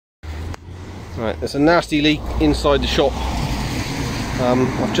Right, there's a nasty leak inside the shop.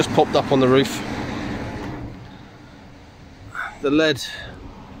 I've just popped up on the roof. The lead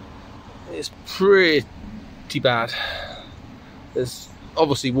is pretty bad. There's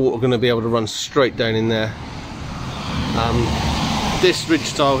obviously water going to be able to run straight down in there. This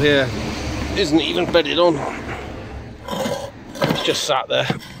ridge tile here isn't even bedded on. It's just sat there.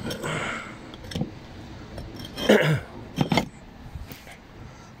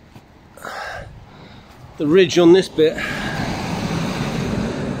 The ridge on this bit,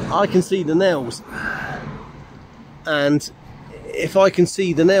 I can see the nails, and if I can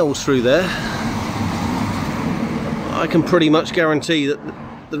see the nails through there, I can pretty much guarantee that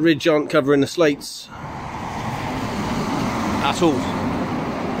the ridge aren't covering the slates at all,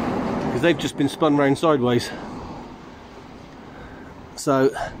 because they've just been spun round sideways.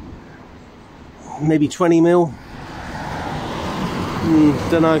 So maybe 20 mil,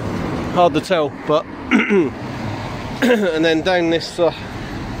 don't know, hard to tell. But and then down this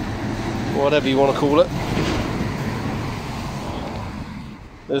whatever you want to call it,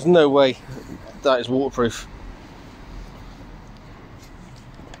 there's no way that is waterproof.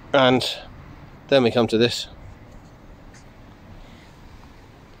 And then we come to this.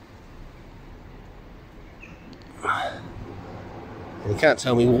 You can't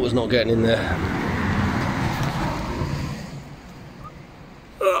tell me water's not getting in there.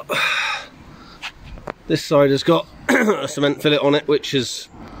 This side has got a cement fillet on it, which is,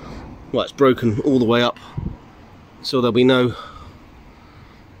 well, it's broken all the way up, so there'll be no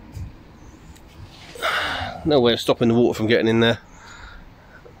way of stopping the water from getting in there.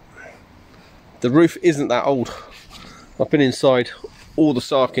 The roof isn't that old. I've been inside. All the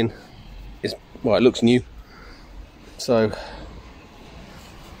sarking is, well, it looks new, so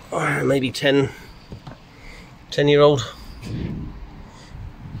maybe 10-year-old,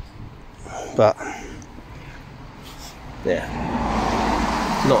 but yeah,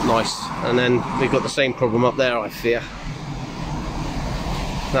 not nice. And then we've got the same problem up there, I fear.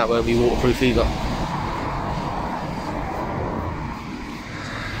 That won't be waterproof either.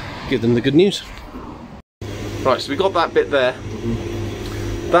 Give them the good news. Right, so we got that bit there.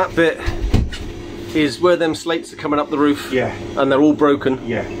 That bit is where them slates are coming up the roof. Yeah. And they're all broken.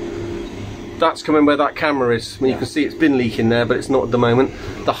 Yeah. That's coming where that camera is. I mean, you can see it's been leaking there, but it's not at the moment.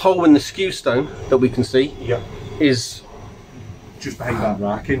 The hole in the skew stone that we can see is just behind that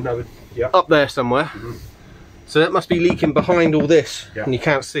racking. Up there somewhere. So that must be leaking behind all this, and you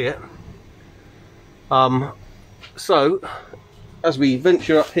can't see it. So as we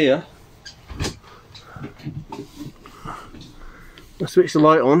venture up here, I switch the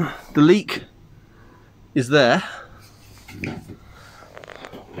light on. The leak is there.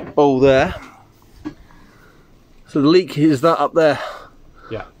 Oh, there. So the leak is that up there,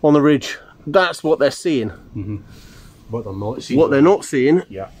 on the ridge. That's what they're seeing. What they're not seeing. What they're not seeing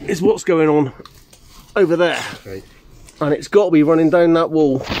is what's going on over there. Right. And it's got to be running down that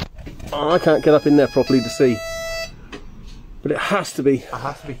wall. Oh, I can't get up in there properly to see, but it has to be. It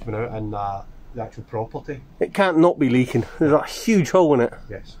has to be coming out in the actual property. It can't not be leaking. There's a huge hole in it.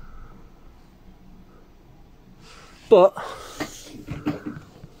 Yes. But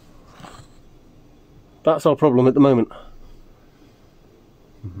that's our problem at the moment.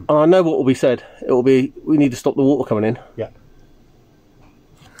 And I know what will be said. It will be, we need to stop the water coming in. Yeah.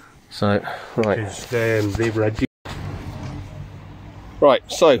 So, right. They've read. Right,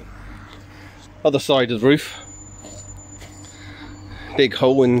 so other side of the roof. Big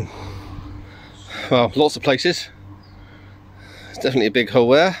hole in, well, lots of places. It's definitely a big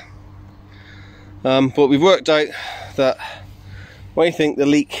hole there. But we've worked out that I think the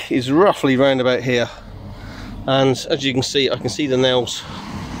leak is roughly round about here. And as you can see, I can see the nails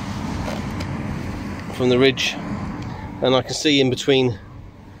from the ridge, and I can see in between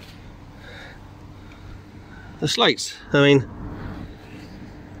the slates. I mean,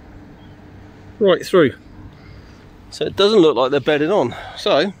 right through. So it doesn't look like they're bedded on.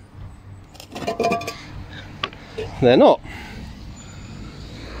 So they're not.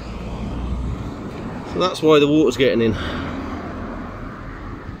 So that's why the water's getting in.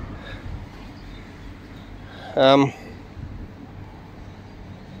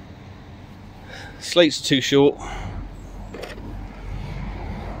 Slates are too short.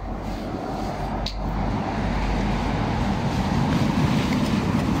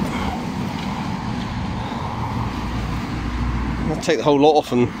 I'll take the whole lot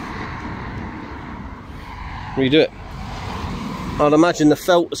off and redo it. I'd imagine the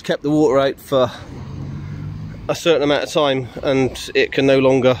felt has kept the water out for a certain amount of time and it can no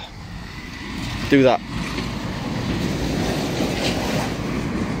longer do that.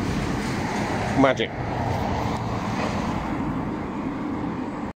 magic.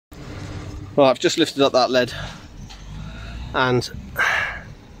 Right, I've just lifted up that lead and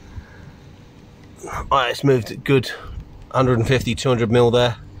it's moved it good 150, 200 mil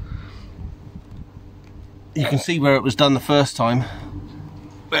there. You can see where it was done the first time,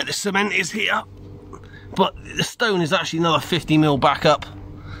 where the cement is here, but the stone is actually another 50 mil back up.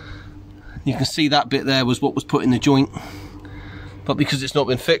 You can see that bit there was what was put in the joint, but because it's not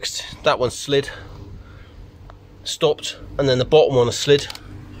been fixed, that one slid, stopped, and then the bottom one has slid,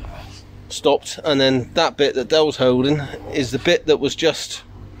 stopped, and then that bit that Dell's holding is the bit that was just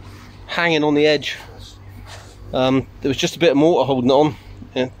hanging on the edge. There was just a bit of mortar holding it on.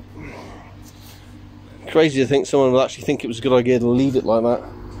 Yeah. Crazy to think someone would actually think it was a good idea to leave it like that,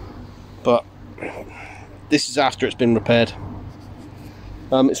 but this is after it's been repaired.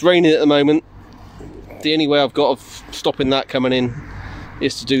 It's raining at the moment. The only way I've got of stopping that coming in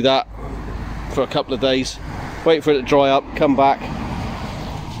is to do that for a couple of days, wait for it to dry up, come back,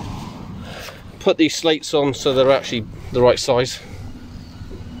 put these slates on so they're actually the right size,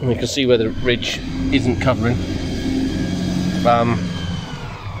 and you can see where the ridge isn't covering.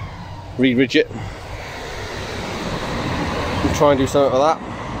 Re-ridge it and try and do something like that.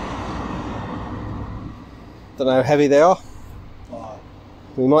 Don't know how heavy they are.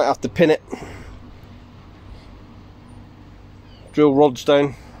 We might have to pin it, drill rods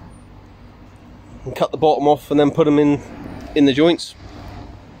down and cut the bottom off and then put them in the joints.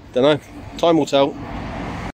 Don't know, time will tell.